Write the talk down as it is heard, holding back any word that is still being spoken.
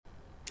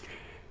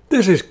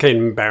This is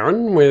Ken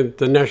Barron with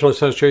the National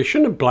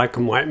Association of Black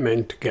and White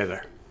Men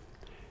Together.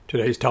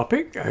 Today's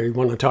topic, I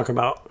want to talk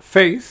about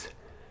faith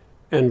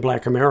and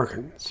Black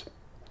Americans.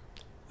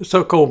 The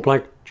so-called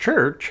Black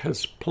Church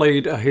has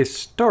played a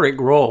historic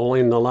role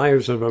in the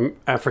lives of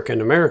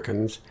African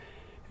Americans,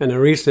 and a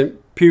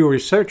recent Pew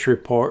Research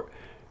report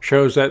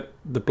shows that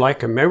the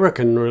Black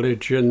American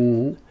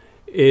religion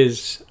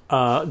is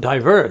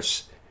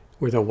diverse,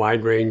 with a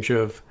wide range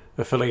of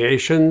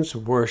affiliations,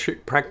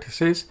 worship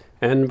practices,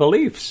 and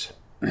beliefs.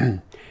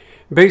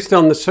 Based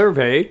on the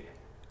survey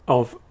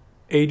of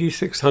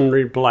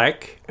 8,600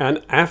 Black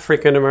and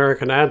African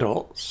American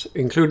adults,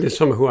 including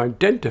some who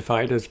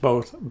identified as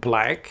both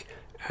Black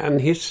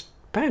and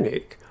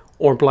Hispanic,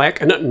 or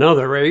Black and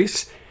another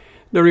race,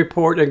 the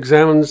report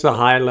examines the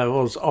high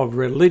levels of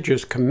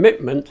religious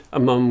commitment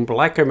among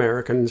Black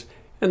Americans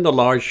and the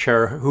large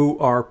share who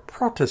are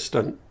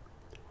Protestant.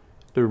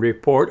 The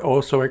report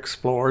also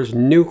explores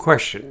new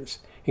questions,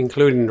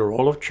 including the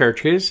role of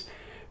churches,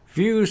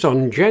 views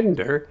on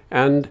gender,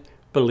 and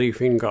belief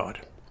in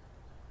God.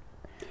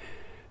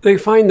 They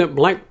find that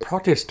Black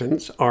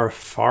Protestants are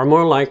far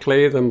more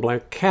likely than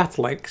Black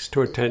Catholics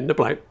to attend a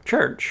Black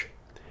church.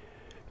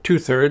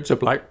 2/3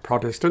 of Black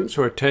Protestants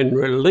who attend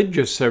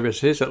religious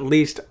services at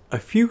least a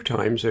few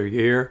times a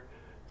year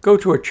go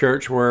to a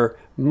church where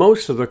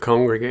most of the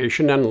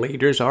congregation and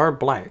leaders are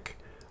Black,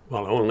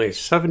 while only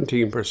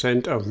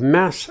 17% of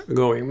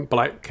Mass-going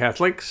Black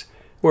Catholics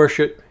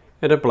worship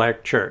at a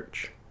Black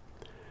church.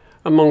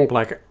 Among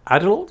Black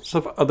adults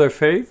of other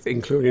faith,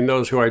 including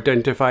those who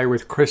identify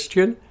with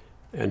Christian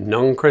and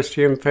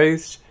non-Christian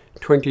faiths,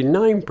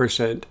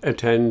 29%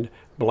 attend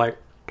Black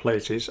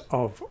places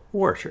of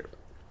worship.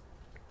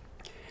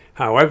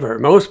 However,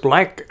 most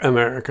Black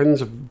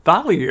Americans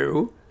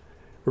value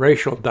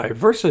racial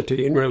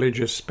diversity in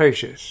religious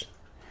spaces.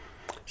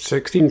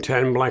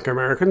 1610 Black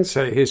Americans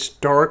say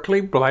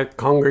historically Black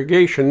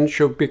congregations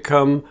should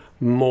become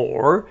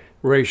more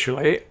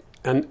racially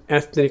and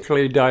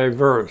ethnically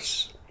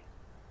diverse.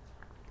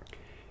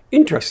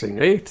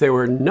 Interestingly, if they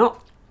were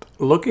not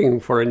looking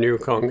for a new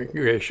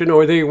congregation,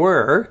 or they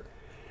were,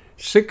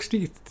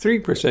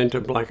 63%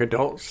 of Black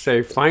adults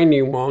say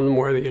finding one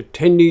where the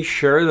attendees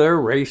share their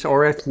race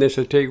or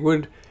ethnicity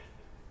would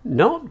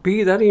not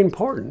be that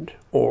important,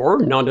 or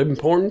not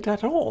important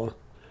at all,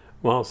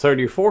 while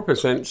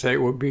 34% say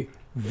it would be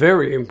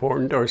very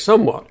important or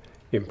somewhat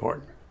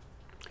important.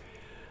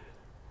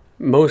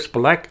 Most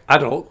Black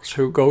adults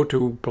who go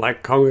to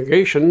Black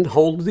congregations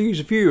hold these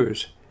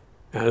views,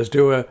 as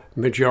do a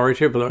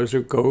majority of those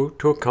who go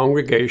to a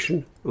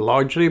congregation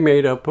largely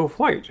made up of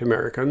white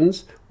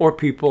Americans or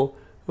people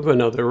of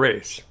another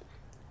race.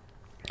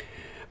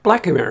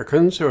 Black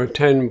Americans who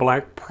attend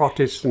Black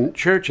Protestant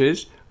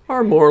churches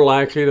are more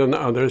likely than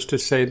others to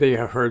say they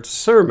have heard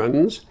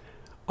sermons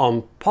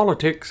on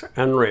politics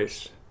and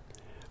race.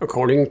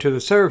 According to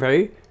the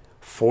survey,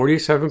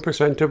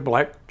 47% of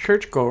Black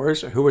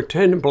churchgoers who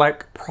attend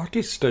Black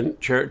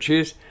Protestant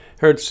churches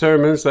heard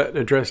sermons that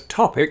address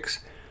topics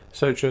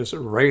such as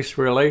race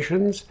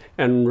relations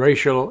and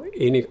racial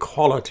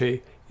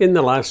inequality in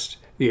the last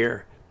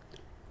year.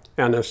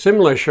 And a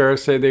similar share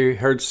say they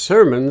heard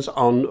sermons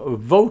on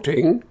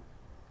voting,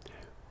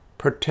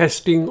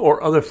 protesting,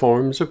 or other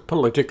forms of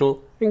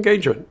political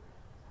engagement.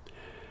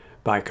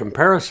 By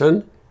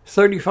comparison,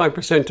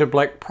 35% of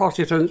Black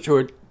Protestants who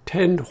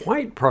attend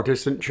white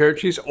Protestant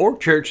churches or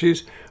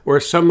churches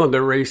where some of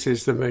the race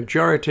is the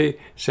majority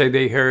say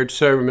they heard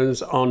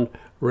sermons on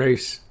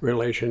race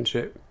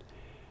relationship.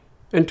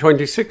 And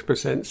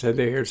 26% said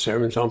they heard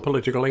sermons on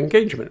political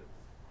engagement.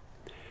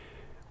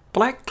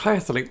 Black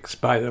Catholics,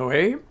 by the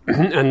way,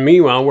 and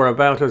meanwhile were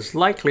about as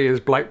likely as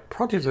Black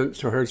Protestants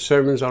to have heard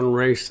sermons on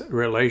race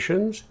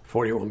relations,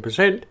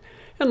 41%,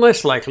 and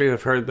less likely to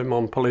have heard them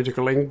on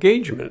political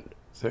engagement,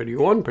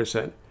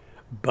 31%.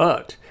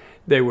 But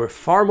they were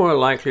far more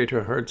likely to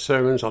have heard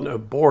sermons on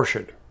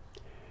abortion.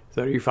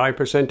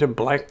 35% of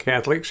Black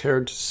Catholics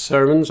heard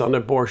sermons on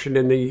abortion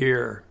in the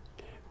year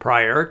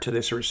prior to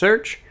this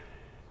research,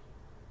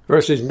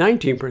 versus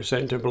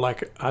 19% of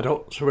Black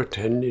adults who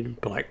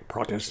attended Black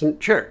Protestant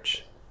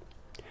church.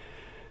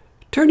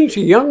 Turning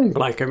to young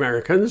Black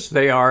Americans,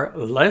 they are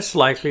less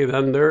likely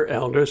than their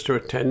elders to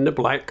attend a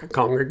Black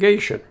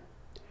congregation.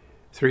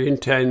 3 in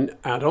 10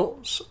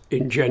 adults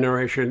in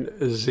Generation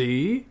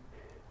Z,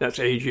 that's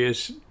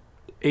ages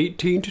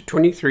 18 to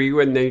 23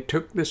 when they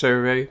took the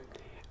survey,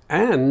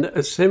 and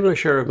a similar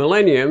share of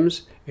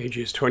millennials,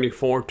 ages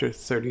 24 to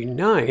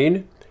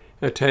 39,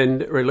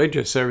 attend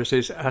religious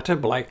services at a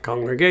Black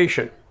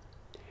congregation.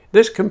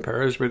 This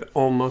compares with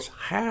almost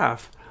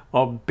half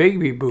of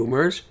baby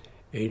boomers,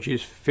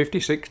 ages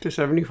 56 to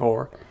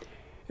 74,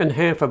 and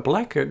half of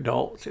Black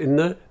adults in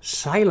the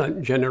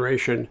silent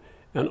generation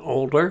and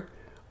older,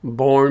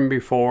 born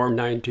before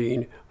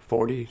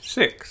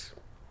 1946.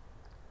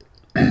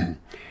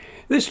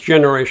 This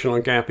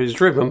generational gap is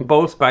driven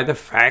both by the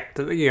fact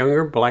that the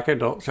younger Black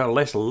adults are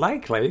less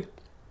likely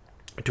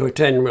to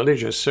attend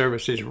religious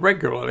services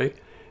regularly,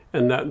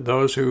 and that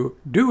those who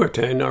do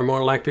attend are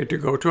more likely to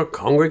go to a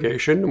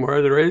congregation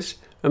where there is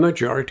a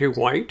majority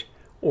white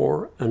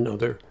or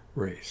another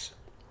race.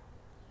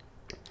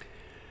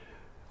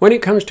 When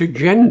it comes to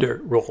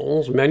gender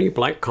roles, many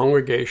black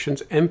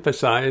congregations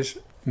emphasize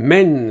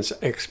men's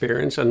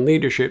experience and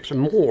leaderships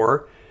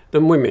more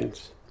than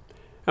women's.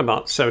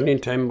 About 7 in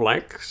 10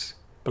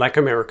 black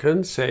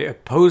Americans say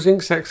opposing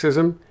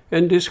sexism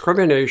and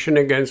discrimination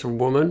against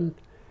women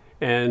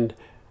and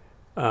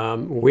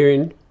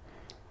women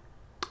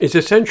is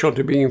essential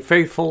to being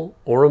faithful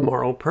or a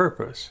moral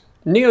purpose.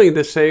 Nearly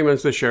the same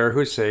as the share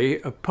who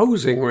say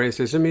opposing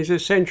racism is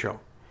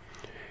essential.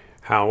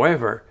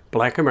 However,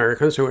 black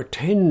Americans who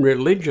attend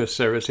religious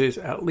services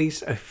at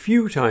least a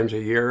few times a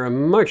year are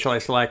much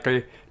less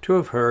likely to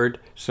have heard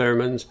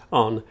sermons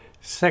on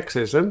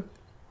sexism,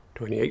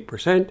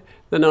 28%,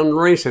 than on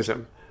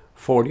racism,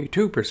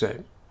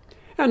 42%.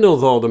 And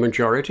although the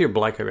majority of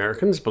black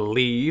Americans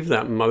believe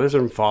that mothers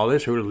and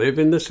fathers who live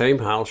in the same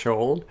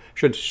household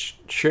should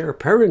share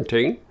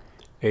parenting,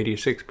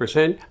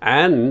 86%,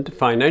 and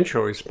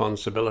financial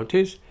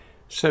responsibilities,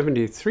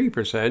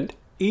 73%,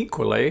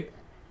 equally,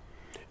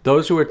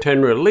 those who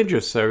attend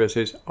religious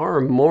services are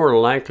more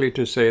likely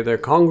to say their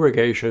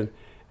congregation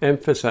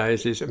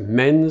emphasizes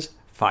men's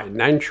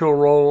financial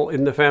role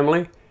in the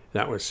family,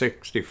 that was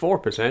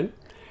 64%,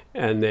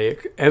 and they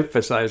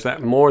emphasize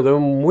that more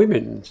than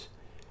women's,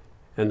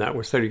 and that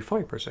was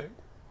 35%.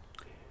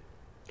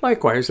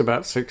 Likewise,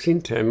 about 6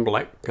 in 10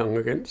 black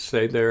congregants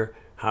say their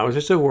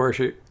houses of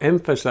worship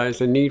emphasize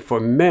the need for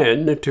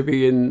men to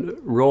be in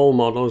role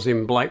models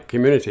in black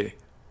community,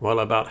 while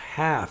about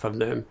half of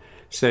them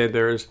say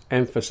there's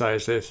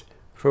emphasis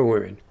for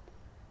women.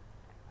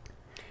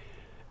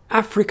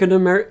 African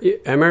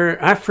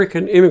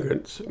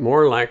immigrants,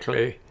 more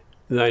likely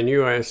than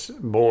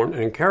U.S.-born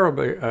and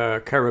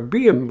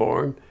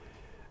Caribbean-born,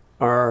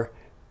 are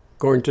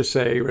going to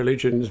say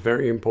religion is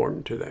very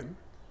important to them.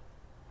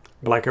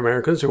 Black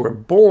Americans who were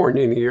born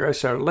in the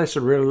U.S. are less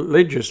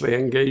religiously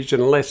engaged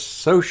and less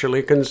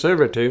socially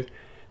conservative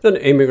than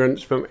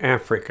immigrants from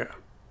Africa.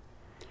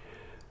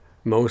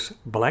 Most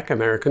black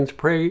Americans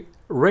pray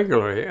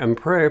regularly, and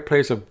prayer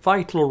plays a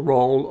vital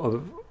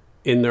role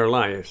in their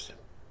lives.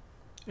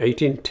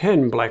 8 in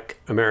 10 black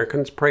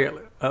Americans pray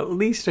at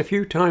least a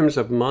few times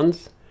a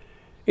month,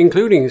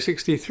 including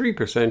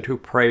 63% who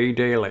pray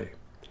daily.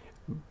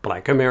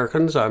 Black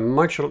Americans are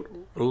much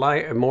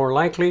more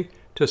likely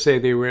to say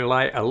they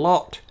rely a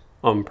lot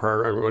on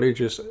prayer and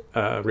religious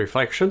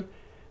reflection,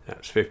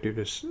 that's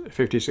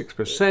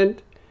 56%,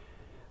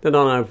 than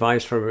on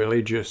advice from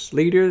religious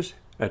leaders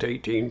at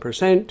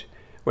 18%,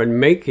 when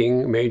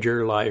making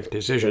major life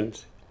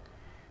decisions.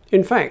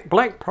 In fact,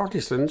 black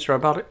Protestants are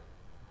about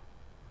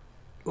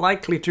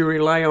likely to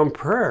rely on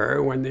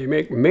prayer when they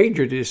make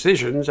major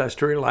decisions as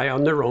to rely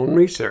on their own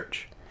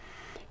research.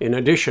 In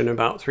addition,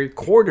 about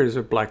 3/4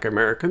 of black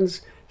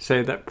Americans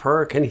say that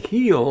prayer can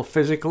heal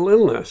physical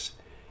illness,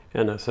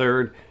 and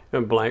 1/3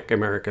 of black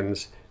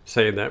Americans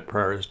say that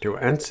prayers to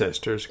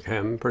ancestors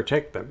can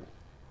protect them.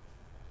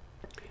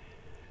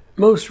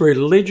 Most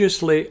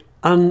religiously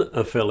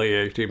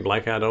unaffiliated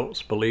black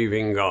adults believe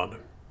in God.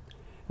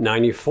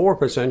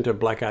 94% of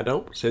black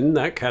adults in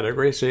that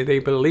category say they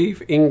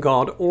believe in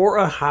God or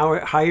a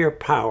higher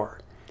power,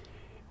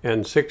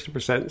 and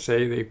 60%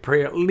 say they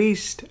pray at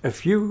least a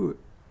few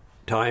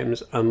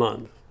times a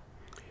month.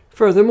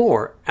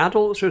 Furthermore,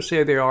 adults who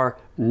say they are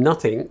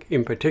nothing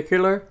in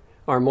particular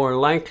are more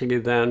likely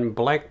than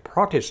black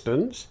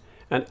Protestants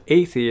and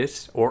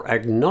atheists or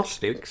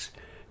agnostics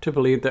to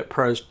believe that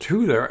prayers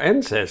to their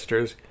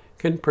ancestors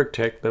can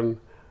protect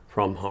them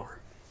from harm.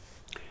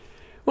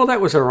 Well,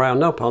 that was a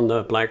roundup on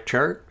the black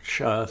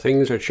church.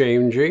 Things are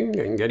changing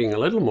and getting a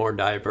little more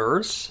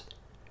diverse.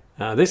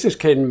 This is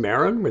Ken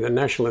Barron with the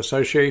National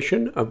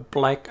Association of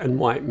Black and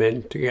White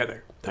Men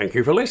Together. Thank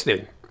you for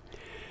listening.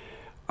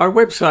 Our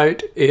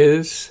website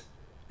is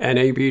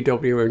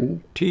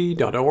nabwmt.org,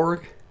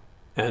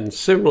 and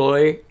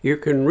similarly, you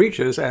can reach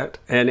us at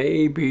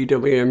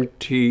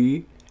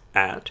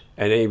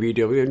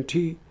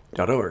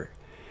nabwmt@nabwmt.org.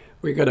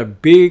 We got a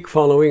big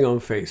following on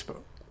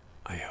Facebook.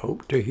 I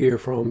hope to hear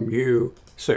from you soon.